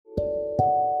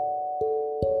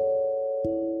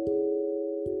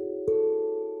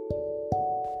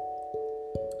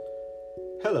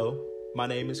Hello, my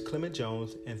name is Clement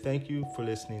Jones, and thank you for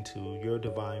listening to Your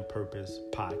Divine Purpose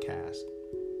podcast.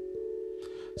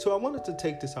 So I wanted to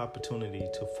take this opportunity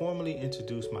to formally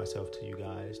introduce myself to you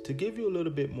guys, to give you a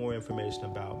little bit more information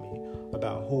about me,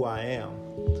 about who I am,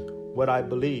 what I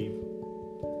believe,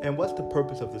 and what's the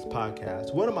purpose of this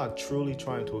podcast. What am I truly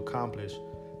trying to accomplish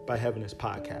by having this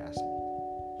podcast?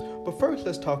 But first,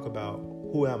 let's talk about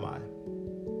who am I?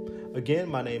 Again,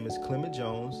 my name is Clement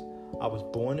Jones. I was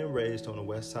born and raised on the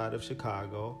west side of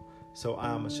Chicago, so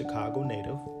I'm a Chicago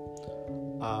native.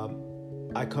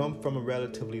 I come from a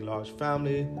relatively large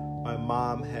family. My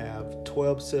mom have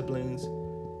 12 siblings.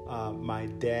 My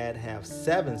dad have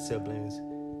 7 siblings,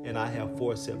 and I have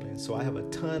 4 siblings. So I have a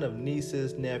ton of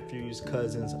nieces, nephews,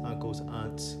 cousins, uncles,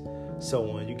 aunts,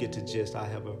 so on. You get the gist. I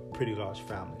have a pretty large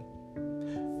family.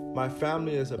 My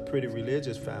family is a pretty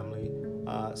religious family,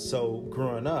 so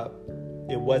growing up,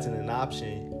 it wasn't an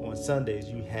option. On Sundays,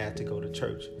 you had to go to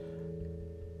church.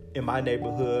 In my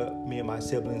neighborhood, me and my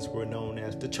siblings were known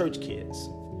as the church kids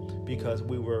because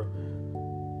we were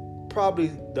probably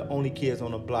the only kids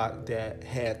on the block that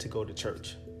had to go to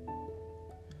church.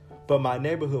 But my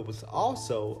neighborhood was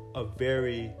also a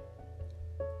very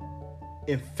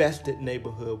infested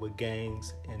neighborhood with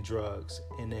gangs and drugs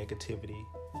and negativity.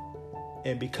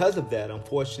 And because of that,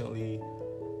 unfortunately,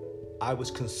 I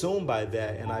was consumed by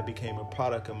that, and I became a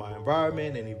product of my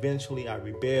environment, and eventually I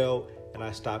rebelled and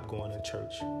I stopped going to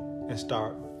church and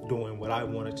start doing what I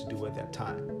wanted to do at that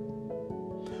time.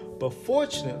 But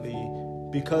fortunately,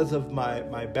 because of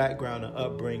my background and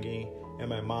upbringing and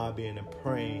my mom being a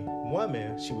praying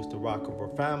woman, she was the rock of her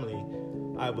family,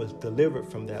 I was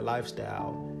delivered from that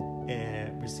lifestyle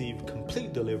and received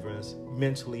complete deliverance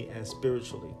mentally and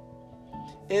spiritually.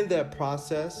 In that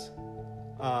process,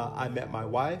 I met my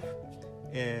wife,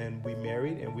 and we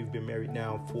married, and we've been married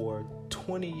now for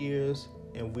 20 years,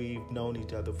 and we've known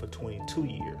each other for 22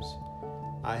 years.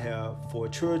 I have 4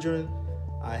 children.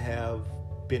 I have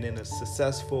been in a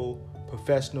successful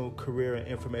professional career in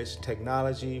information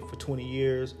technology for 20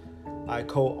 years. I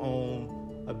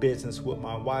co-own a business with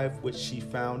my wife, which she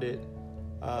founded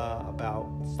about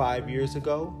 5 years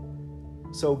ago.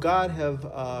 So God have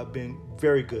been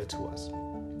very good to us.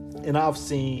 And I've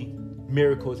seen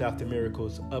miracles after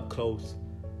miracles up close,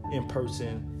 in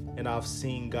person, and I've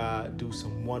seen God do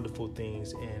some wonderful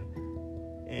things,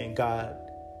 and God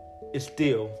is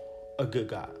still a good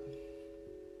God.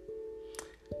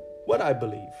 What I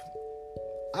believe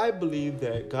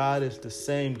that God is the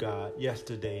same God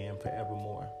yesterday and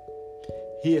forevermore.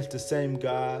 He is the same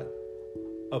God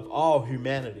of all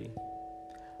humanity.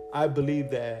 I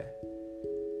believe that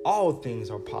all things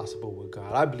are possible with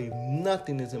God. I believe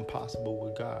nothing is impossible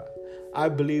with God. I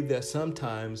believe that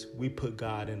sometimes we put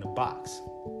God in a box.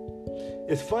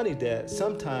 It's funny that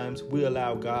sometimes we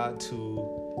allow God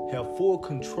to have full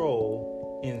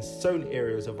control in certain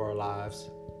areas of our lives,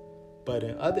 but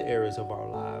in other areas of our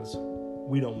lives,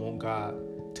 we don't want God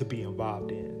to be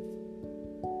involved in.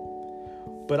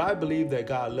 But I believe that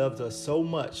God loves us so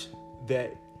much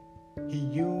that He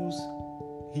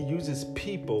uses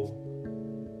people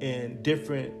in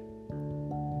different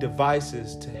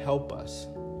devices to help us,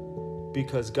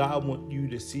 because God wants you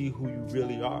to see who you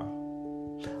really are.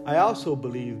 I also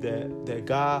believe that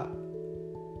God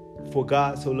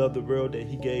so loved the world that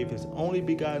He gave His only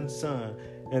begotten Son,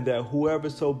 and that whoever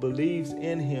so believes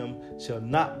in Him shall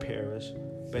not perish,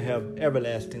 but have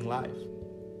everlasting life.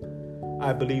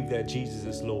 I believe that Jesus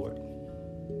is Lord.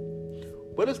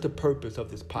 What is the purpose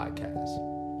of this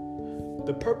podcast?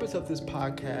 The purpose of this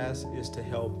podcast is to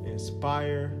help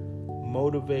inspire,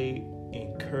 motivate,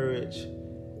 encourage,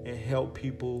 and help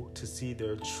people to see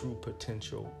their true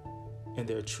potential and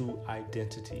their true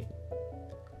identity.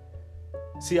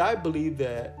 See, I believe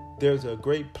that there's a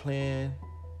great plan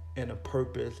and a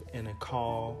purpose and a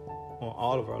call on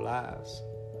all of our lives.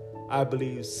 I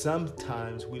believe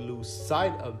sometimes we lose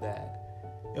sight of that,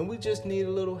 and we just need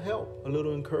a little help, a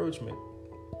little encouragement.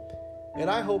 And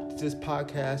I hope that this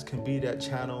podcast can be that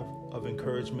channel of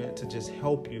encouragement to just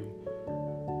help you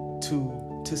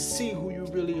to see who you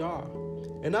really are.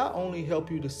 And not only help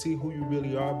you to see who you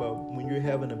really are, but when you're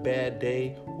having a bad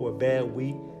day or a bad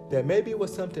week, that maybe it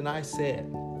was something I said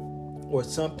or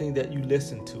something that you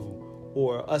listened to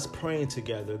or us praying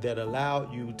together that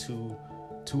allowed you to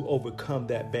overcome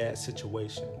that bad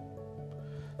situation.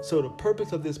 So the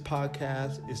purpose of this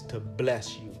podcast is to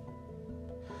bless you.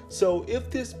 So if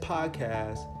this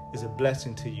podcast is a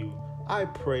blessing to you, I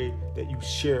pray that you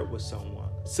share it with someone.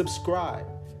 Subscribe,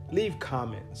 leave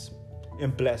comments,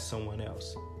 and bless someone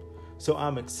else. So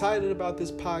I'm excited about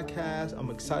this podcast. I'm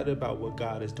excited about what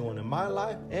God is doing in my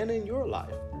life and in your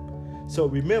life. So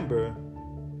remember,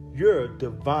 your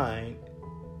divine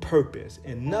purpose.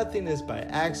 And nothing is by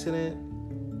accident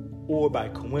or by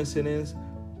coincidence,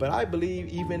 but I believe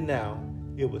even now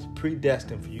it was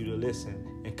predestined for you to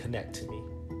listen and connect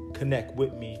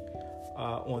with me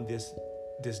on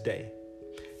this day.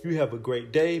 You have a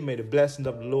great day. May the blessings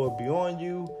of the Lord be on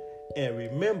you. And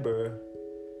remember,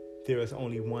 there is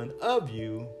only one of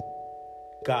you.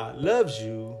 God loves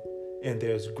you, and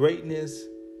there's greatness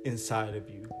inside of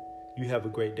you. You have a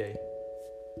great day.